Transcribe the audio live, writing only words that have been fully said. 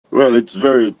Well, it's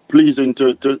very pleasing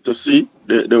to see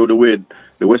the way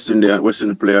the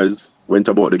Western players went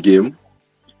about the game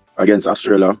against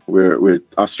Australia, where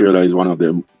Australia is one of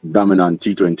the dominant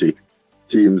T20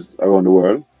 teams around the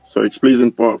world. So it's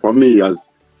pleasing for me as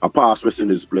a past West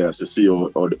Indies players to see how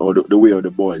the way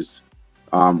the boys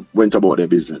went about their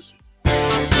business.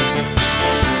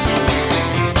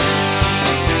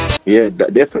 Yeah,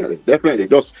 definitely.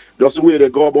 Just the way they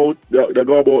go about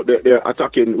their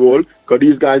attacking role, because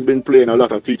these guys been playing a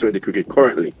lot of T20 cricket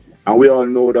currently, and we all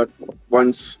know that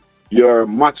once you're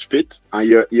match fit and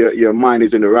your mind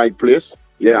is in the right place,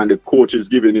 yeah, and the coach is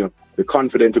giving you the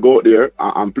confidence to go out there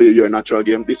and play your natural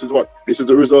game. This is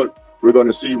the result we're going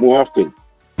to see more often.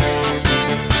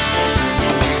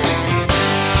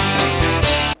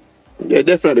 Yeah,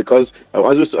 definitely, because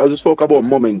as we spoke about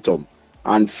momentum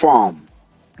and form.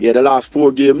 Yeah, the last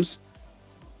 4 games,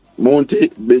 Monty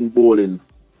been bowling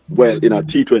well in a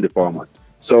T20 format.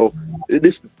 So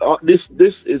this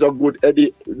is a good idea.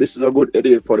 This is a good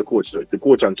idea for the coach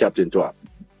and captain to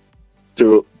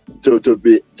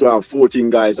have 14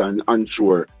 guys and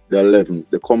ensure the 11,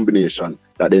 the combination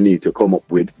that they need to come up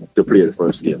with to play the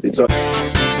first game.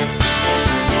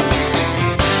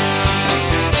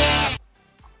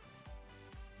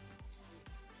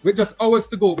 With just hours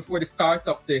to go before the start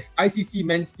of the ICC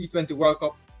Men's T20 World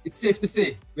Cup, it's safe to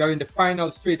say we are in the final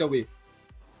straight away.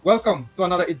 Welcome to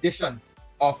another edition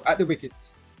of At The Wicket.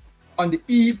 On the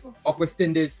eve of West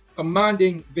Indies'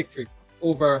 commanding victory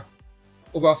over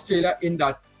Australia in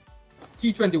that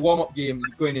T20 warm-up game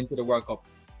going into the World Cup.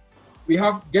 We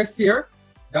have guests here,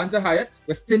 Danza Hyatt,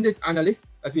 West Indies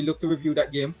analyst, as we look to review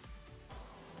that game.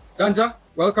 Danza,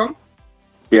 welcome.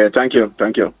 Yeah, thank you.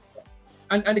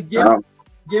 And the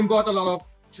game brought a lot of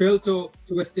thrill to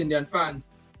West Indian fans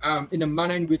in the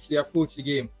manner in which they approached the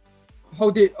game.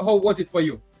 How was it for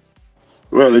you?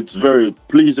 Well, it's very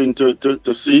pleasing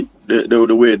to see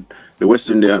the way the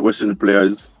Western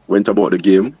players went about the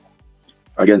game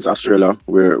against Australia,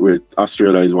 where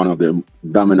Australia is one of the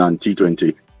dominant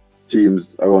T20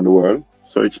 teams around the world.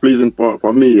 So it's pleasing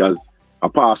for me as a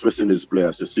past West Indies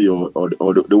players to see how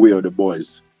the way the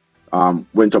boys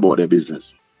went about their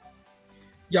business.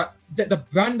 Yeah, the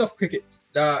brand of cricket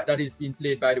that is being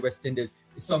played by the West Indies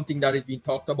is something that is being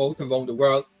talked about around the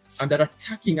world, and that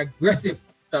attacking, aggressive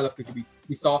style of cricket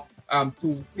we saw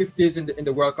 250s in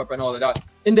the World Cup and all of that,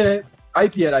 in the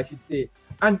IPL, I should say.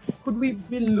 And could we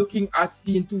be looking at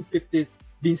seeing 250s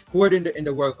being scored in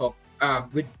the World Cup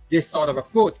with this sort of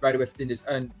approach by the West Indies,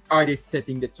 and are they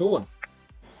setting the tone?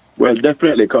 Well,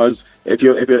 definitely, because if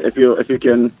you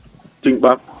can think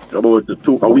back about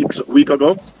a week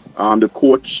ago. The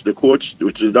coach,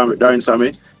 which is Darren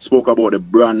Sammy, spoke about the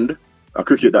brand of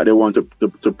cricket that they want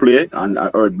to play, and I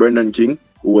heard Brendan King,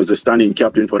 who was the standing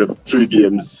captain for the 3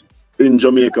 games in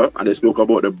Jamaica, and they spoke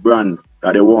about the brand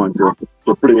that they want to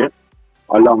play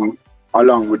along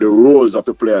with the roles of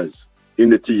the players in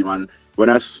the team. And when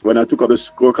I took up the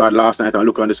scorecard last night and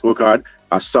looked on the scorecard,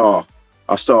 I saw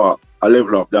a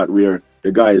level of that where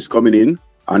the guys coming in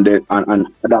and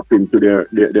adapting to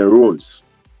their roles.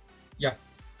 Yeah.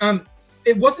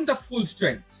 It wasn't a full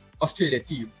strength Australia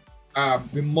team,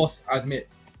 we must admit.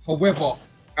 However,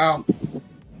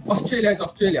 Australia is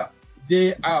Australia.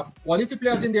 They have quality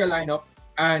players in their lineup,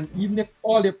 and even if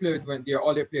all their players went there,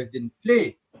 all their players didn't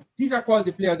play, these are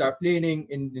quality players that are playing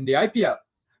in the IPL.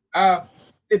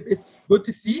 It's good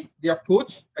to see the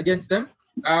approach against them,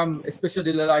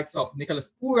 especially the likes of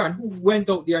Nicholas Pooran, who went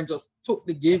out there and just took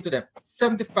the game to them.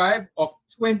 75 of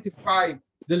 25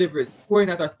 deliveries, scoring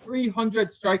at a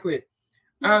 300 strike rate.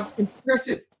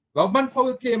 Impressive. Robman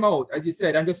Powell came out, as you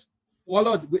said, and just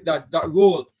followed with that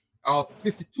role of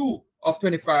 52 of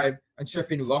 25, and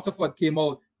Sheffin Rutherford came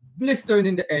out blistering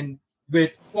in the end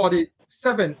with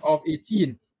 47 of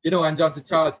 18. And Johnson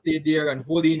Charles stayed there and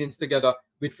holding innings together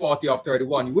with 40 of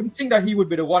 31. You wouldn't think that he would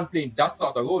be the one playing that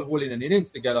sort of role, holding an innings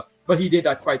together, but he did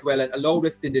that quite well and allowed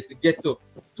West Indies to get to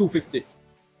 250.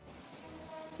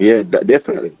 Yeah,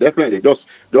 definitely. Just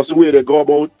the way they go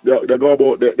about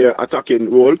their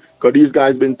attacking role, because these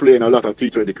guys been playing a lot of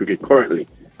T20 cricket currently,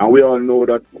 and we all know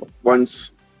that once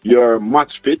you're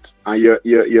match fit and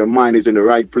your mind is in the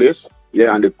right place,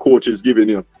 yeah, and the coach is giving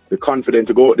you the confidence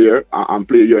to go out there and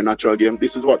play your natural game.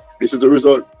 This is the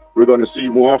result we're going to see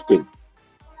more often.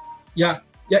 Yeah,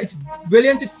 it's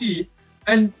brilliant to see,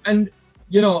 and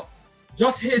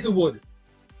Josh Hazelwood,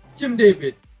 Tim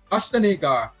David, Ashton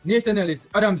Agar, Nathan Ellis,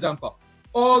 Adam Zampa,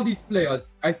 all these players,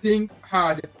 I think,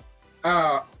 had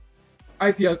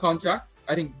IPL contracts.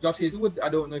 I think Josh Hazelwood, I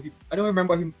don't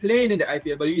remember him playing in the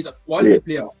IPL, but he's a quality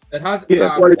player that has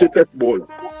quality test bowler.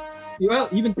 well,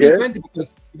 even Yeah. T20,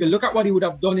 because if you look at what he would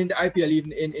have done in the IPL,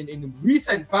 even in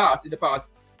recent past, in the past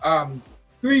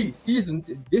 3 seasons,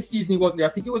 this season he wasn't there.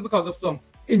 I think it was because of some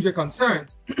injury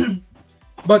concerns.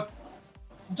 But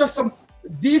just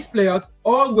these players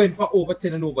all went for over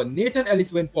 10 and over. Nathan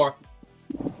Ellis went for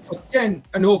 10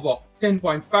 and over,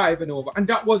 10.5 and over, and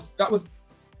that was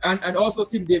and also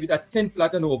Tim David at 10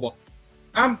 flat and over.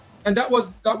 And that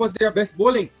was their best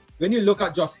bowling. When you look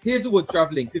at just Hazelwood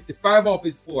traveling 55 off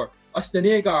his 4, Ashton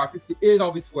Agar 58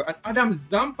 off his 4, and Adam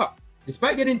Zampa,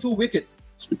 despite getting 2 wickets,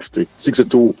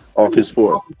 62 off his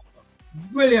 4.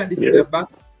 Brilliant display of bat.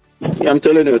 Yeah, I'm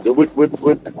telling you, with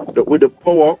the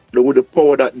power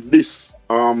that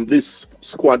this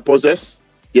squad possess,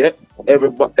 yeah,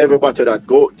 every batter that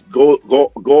go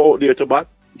out there to bat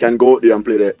can go out there and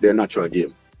play their natural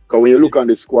game. Because when you look on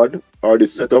the squad or the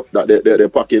setup that they're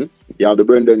packing, you have the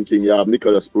Brendan King, you have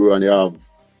Nicholas Pooran, you have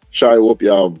Shai Hope,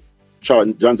 you have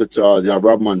Johnson Charles, you have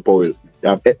Robman Powell, you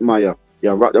have Ed Meyer, you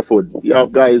have Rutherford. You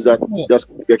have guys that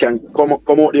they can come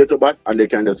out there to bat and they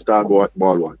can just start go at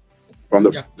ball one.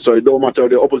 So it don't matter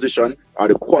the opposition or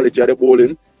the quality of the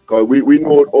bowling, because we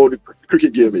know how the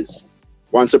cricket game is.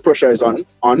 Once the pressure is on,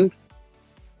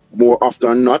 more often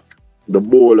than not, the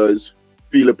bowlers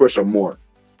feel the pressure more.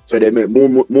 So they make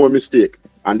more mistake.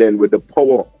 And then with the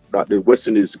power that the West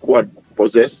Indies squad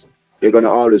possess, they're gonna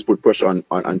always put pressure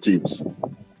on teams.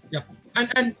 Yeah.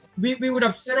 And we would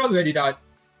have said already that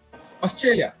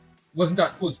Australia wasn't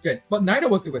at full strength, but neither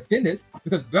was the West Indies,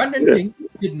 because Brandon King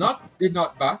did not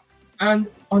bat. And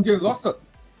Andre Russell,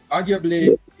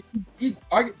 arguably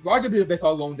the best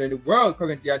all-rounder in the world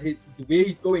currently at the way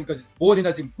he's going, because his bowling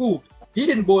has improved. He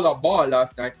didn't bowl a ball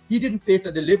last night. He didn't face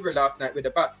a delivery last night with the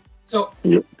bat. So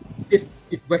if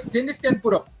West Indies can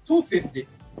put up 250,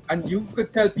 and you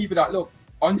could tell people that, look,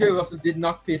 Andre Russell did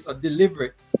not face a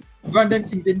delivery, Brandon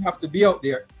King didn't have to be out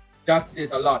there, that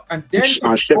says a lot. And then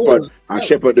Shepherd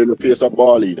didn't face a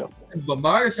ball either. And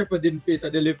Vamara Shepherd didn't face a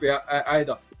delivery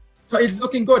either. So it's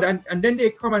looking good, and then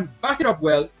they come and back it up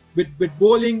well with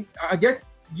bowling. I guess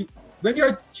when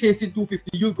you're chasing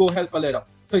 250, you go hell for leather.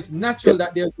 So it's natural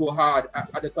that they'll go hard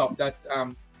at the top. That's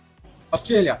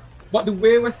Australia. But the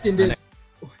way West Indies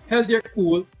held their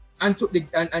cool and took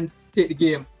and take the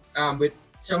game with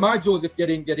Shamar Joseph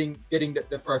getting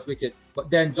the first wicket, but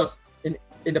then just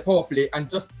in the power play and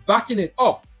just backing it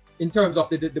up in terms of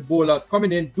the bowlers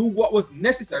coming in, do what was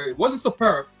necessary. It wasn't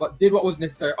superb, but did what was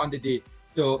necessary on the day.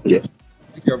 So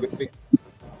secure big.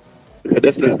 Yeah,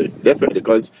 definitely,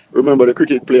 because remember the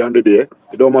cricket play on the day.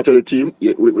 It don't matter the team.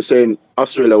 We were saying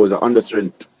Australia was an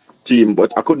understrength team,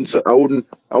 but I wouldn't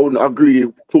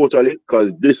agree totally,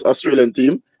 because this Australian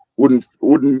team wouldn't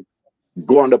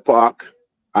go on the park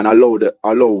and allow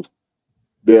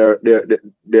their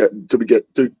to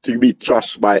be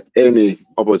trashed by any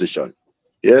opposition.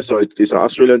 Yeah, so it's an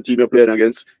Australian team you're playing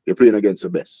against. You're playing against the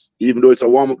best, even though it's a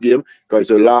warm-up game, because it's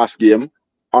the last game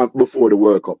before the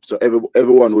World Cup. So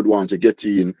everyone would want to get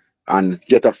in and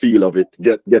get a feel of it,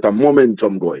 get a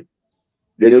momentum going.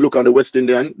 Then you look on the West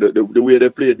Indian, the way they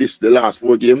played the last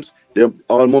 4 games,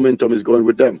 all momentum is going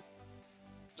with them.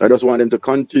 So I just want them to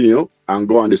continue and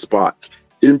go on the spot,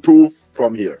 improve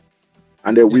from here,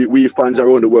 and then we fans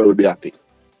around the world will be happy.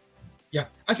 Yeah,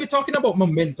 as we're talking about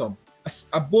momentum,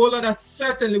 a bowler that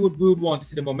certainly would want to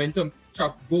see the momentum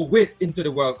go with into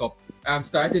the World Cup,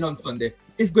 starting on Sunday,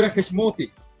 is Gudakesh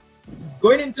Motie.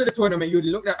 Going into the tournament, you'd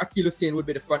look at Akhil Hussain would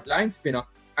be the front line spinner,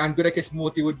 and Gudakesh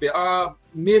Motie would be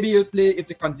maybe he'll play if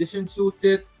the conditions suit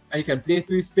it, and you can play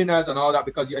 3 spinners and all that,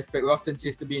 because you expect Ruston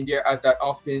Chase to be in there as that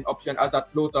off-spinning option, as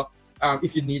that floater,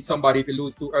 if you need somebody, if you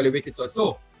lose 2 early wickets or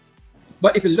so.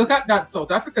 But if you look at that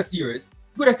South Africa series,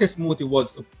 Gudakesh Motie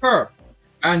was superb.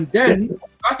 And then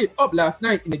back it up last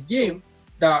night in a game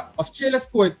that Australia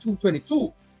scored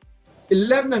 222,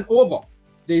 11 and over.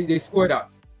 They scored that.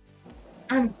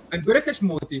 And Gudakesh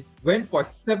Motie went for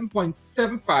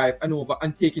 7.75 and over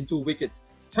and taking 2 wickets.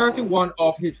 31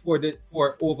 off his 4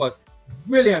 overs.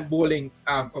 Brilliant bowling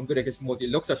from Gudakesh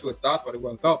Motie. Looks a sure start for the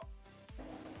World Cup.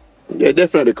 Yeah,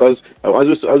 definitely, because as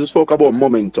we spoke about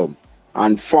momentum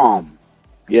and form,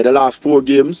 the last 4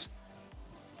 games,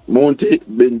 Motie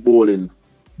been bowling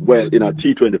well in a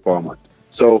T20 format.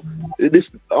 So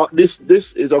this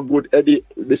is a good idea.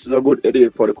 This is a good idea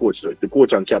for the coach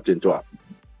and captain to have.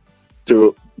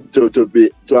 To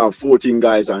have 14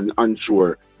 guys and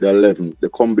ensure the 11, the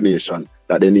combination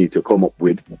that they need to come up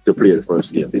with to play the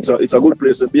first game. It's a good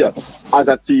place to be at. As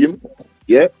a team,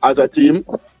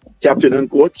 captain and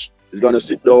coach is going to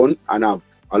sit down and have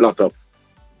a lot of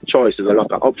choices, a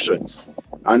lot of options.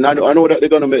 And I know that they're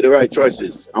going to make the right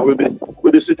choices. And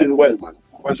we'll be sitting well, man.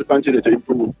 want to continue to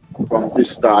improve from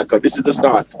this start, because this is the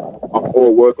start of our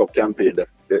World Cup campaign.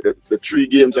 The 3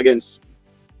 games against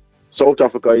South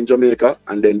Africa in Jamaica,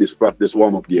 and then this practice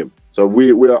warm-up game. So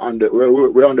we're on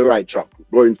the right track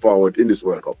going forward in this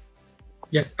World Cup.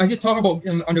 Yes, as you talk about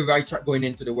on the right track going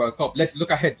into the World Cup, let's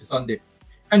look ahead to Sunday.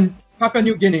 And Papua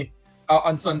New Guinea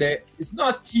on Sunday, it's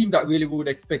not a team that really would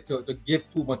expect to give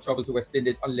too much trouble to West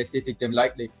Indies unless they take them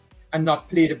lightly and not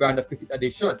play the brand of cricket that they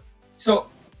should. So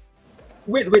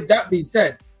with that being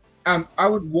said, I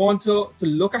would want to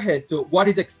look ahead to what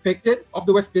is expected of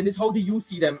the West Indies. How do you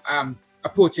see them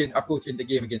approaching the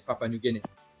game against Papua New Guinea?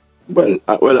 Well,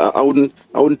 I wouldn't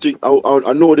think.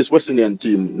 I know this West Indian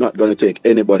team not going to take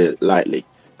anybody lightly,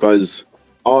 because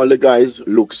all the guys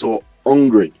look so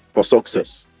hungry for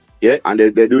success. Yeah, and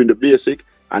they're doing the basic,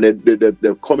 and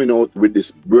they're coming out with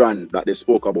this brand that they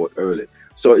spoke about earlier.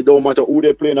 So it don't matter who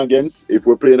they're playing against. If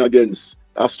we're playing against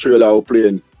Australia or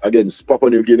playing against Papua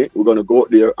New Guinea, we're going to go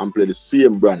out there and play the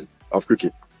same brand of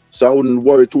cricket. So I wouldn't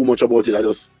worry too much about it. I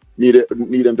just need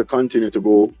them to continue to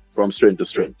go from strength to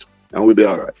strength, and we'll be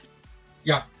all right.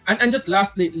 Yeah, and just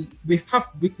lastly, we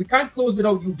can't close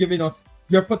without you giving us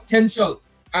your potential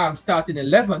starting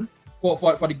 11 for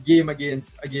the game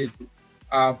against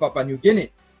Papua New Guinea.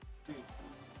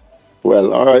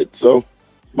 Well, all right. So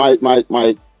my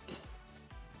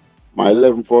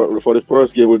 11 for the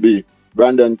first game would be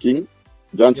Brandon King,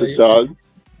 Johnson Charles,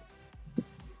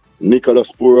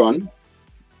 Nicholas Pooran,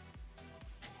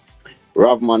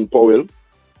 Ravman Powell,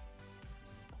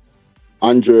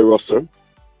 Andre Russell.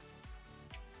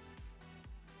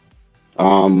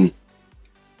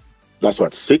 That's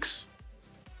what, 6?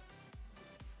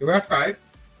 You're at 5.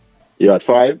 You're at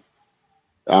 5.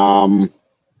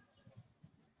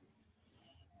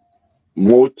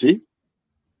 Moti.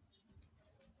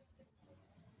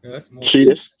 Yes,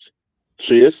 Moti.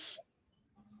 Chase.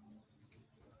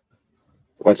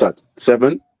 What's that?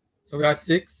 7. So we're at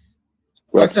 6.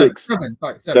 We're at 6. 7.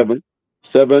 Sorry,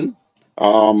 7.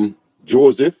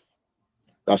 Joseph.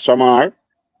 That's Shamar.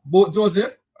 Both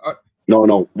Joseph.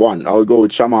 No, 1. I will go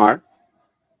with Shamar.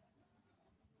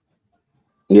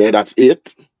 Yeah, that's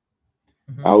 8.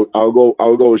 I'll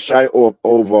go Shy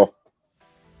over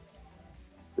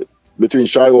between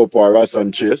Shy Opa, Russ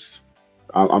and Chase.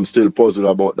 I'm still puzzled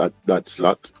about that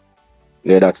slot.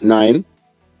 Yeah, that's 9.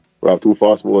 We have 2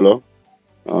 fast bowler.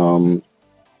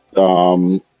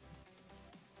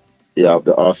 Yeah,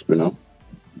 the off spinner.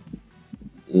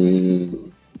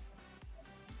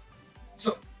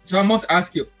 So I must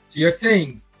ask you. So you're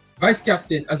saying Vice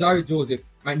Captain Azari Joseph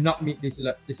might not meet this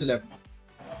 11?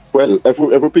 Well, if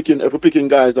we're picking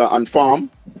guys on farm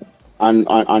and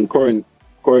current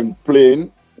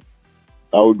playing,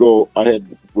 I would go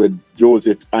ahead with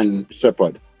Joseph and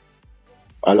Shepherd,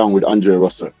 along with Andre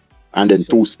Russell, and then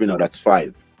 2 spinner. That's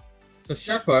 5. So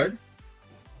Shepherd,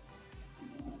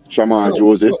 Shamar,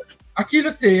 Joseph, Akil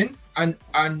Hussain, and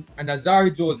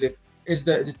Azari Joseph is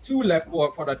the 2 left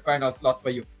for that final slot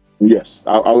for you. Yes,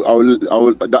 I will.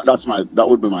 That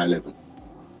would be my 11.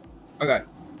 Okay,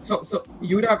 so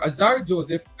you would have Azari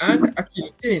Joseph and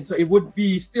Akil Hussain. So it would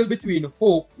be still between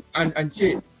Hope and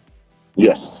Chase.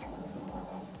 Yes.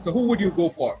 So who would you go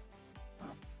for?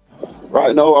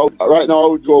 Right now, I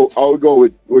would go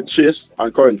with Chase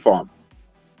and current farm.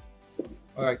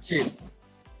 All right, Chase.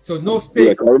 So no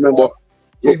space. Yeah, I remember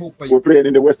we're playing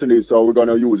in the West Indies, so we're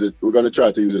gonna use it. We're gonna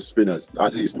try to use the spinners,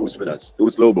 at least 2 spinners, 2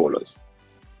 slow bowlers.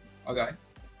 Okay,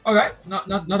 all right. Not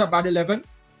a bad 11.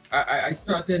 I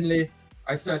certainly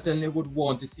would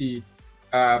want to see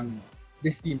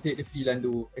this team take the field and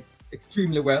do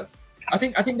extremely well. I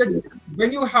think that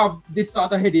when you have this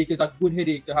sort of headache, it's a good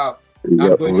headache to have.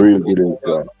 Yeah, really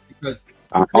good. Because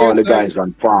all the guys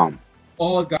on farm.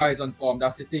 All guys on form.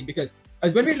 That's the thing. Because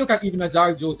as when we look at even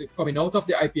Azari Joseph coming out of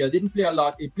the IPL, didn't play a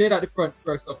lot. He played at the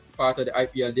first part of the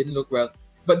IPL, didn't look well.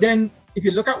 But then if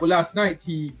you look at last night,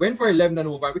 he went for 11 and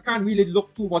over. We can't really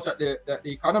look too much at the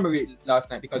economy rate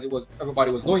last night because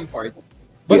everybody was going for it.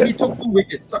 But he took 2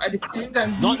 wickets. So at the same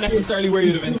time, not necessarily where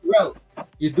you'd have been. Well,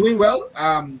 he's doing well.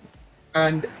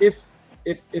 And if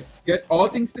get all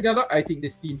things together, I think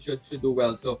this team should do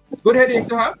well. So good headache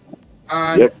to have.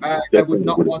 And I would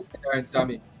not want Darren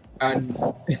Sammy and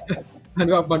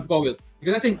Ravman Powell,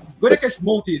 because I think Gudakesh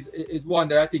Moti is one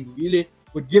that I think really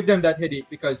would give them that headache,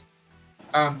 because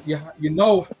you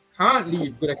know can't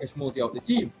leave Gudakesh Moti out the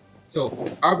team. So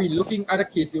are we looking at a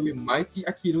case where we might see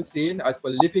Akil Hussain, as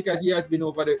prolific as he has been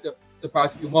over the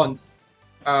past few months,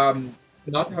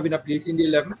 not having a place in the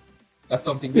 11? That's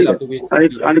something we'll have to wait.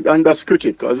 And that's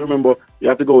cricket, because remember, you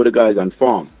have to go with the guys on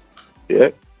farm. Yeah?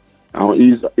 Now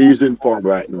he's in form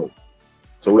right now.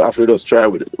 So we have to just try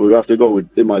with it. We have to go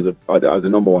with him as the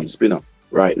number one spinner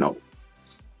right now.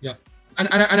 Yeah, and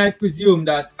I presume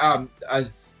that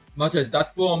as much as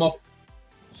that form of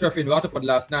Sheffield Waterford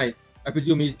last night, I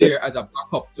presume he's there as a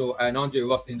backup to an Andre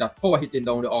Russell in that power hitting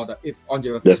down the order if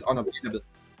Andre Russell is unavailable.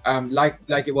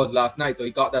 Like it was last night, so he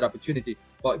got that opportunity.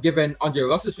 But given Andre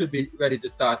Russell should be ready to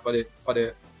start for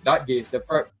that game,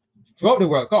 throughout the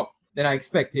World Cup, then I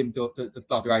expect him to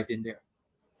start right in there.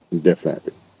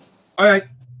 Definitely. All right,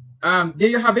 there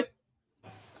you have it.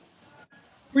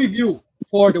 Preview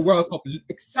for the World Cup.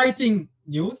 Exciting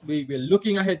news. We're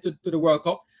looking ahead to the World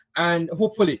Cup, and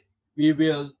hopefully we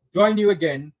will join you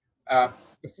again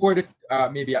before the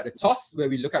maybe at the toss, where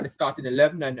we look at the starting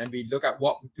 11 and we look at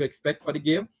what to expect for the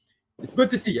game. It's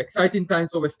good to see. Exciting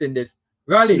times for West Indies.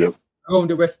 Rally around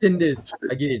the West Indies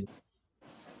again.